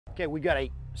Okay, we got a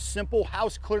simple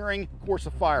house clearing course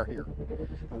of fire here.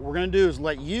 What we're gonna do is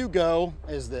let you go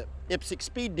as the IPSC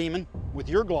speed demon with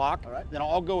your Glock. All right. Then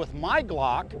I'll go with my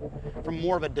Glock from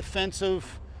more of a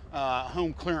defensive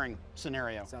home clearing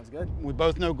scenario. Sounds good. We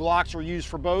both know Glocks are used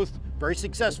for both very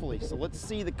successfully. So let's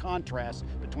see the contrast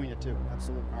between the two.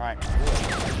 Absolutely. All right.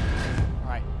 All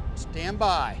right, stand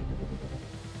by.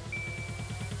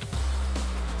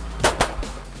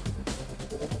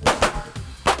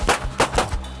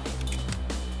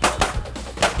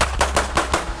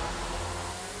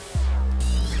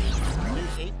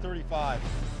 Dude, 8:35.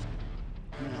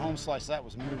 I mean, home slice, that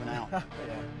was moving out. Yeah,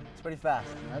 it's pretty fast.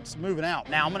 That's moving out.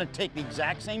 Now I'm gonna take the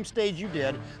exact same stage you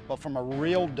did, but from a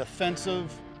real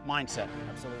defensive mindset.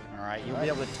 Absolutely. All right, you'll be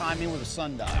able to time me with a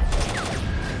sundial.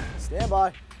 Stand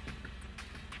by.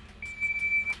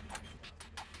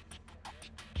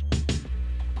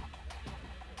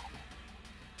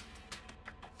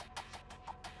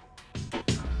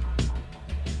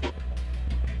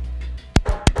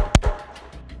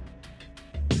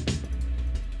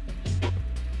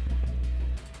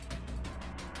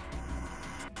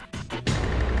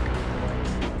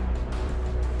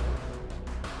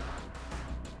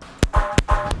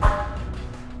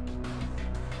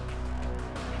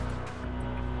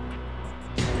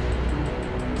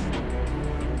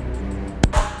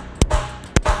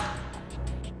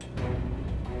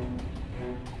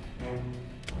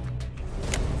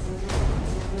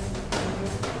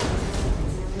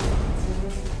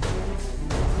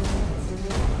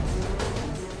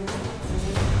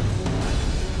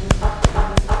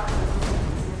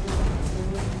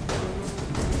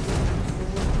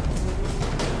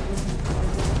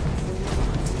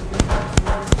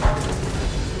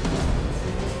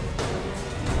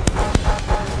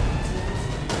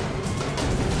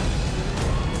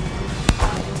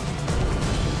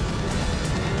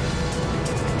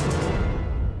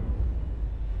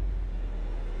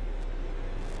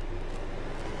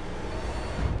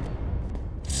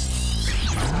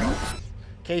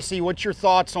 Casey, what's your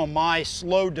thoughts on my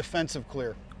slow defensive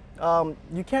clear?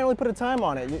 You can't really put a time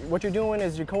on it. What you're doing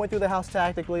is you're going through the house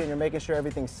tactically and you're making sure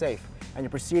everything's safe. And you're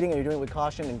proceeding and you're doing it with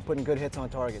caution and putting good hits on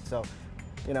target. So,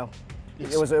 you know,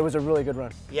 it was a really good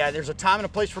run. Yeah, there's a time and a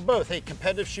place for both. Hey,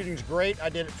 competitive shooting's great. I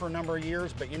did it for a number of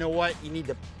years, but you know what? You need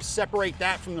to separate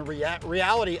that from the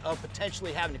reality of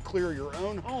potentially having to clear your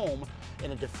own home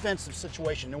in a defensive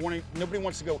situation. Nobody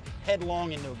wants to go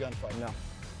headlong into a gunfight. No.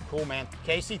 Cool, man.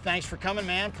 Casey, thanks for coming,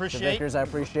 man. Appreciate it. Vickers, I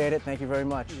appreciate it. Thank you very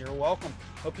much. You're welcome.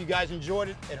 Hope you guys enjoyed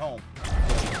it at home.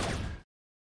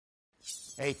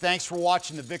 Hey, thanks for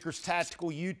watching the Vickers Tactical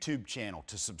YouTube channel.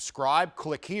 To subscribe,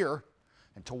 click here.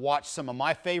 And to watch some of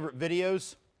my favorite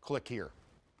videos, click here.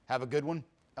 Have a good one.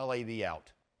 LAV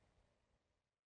out.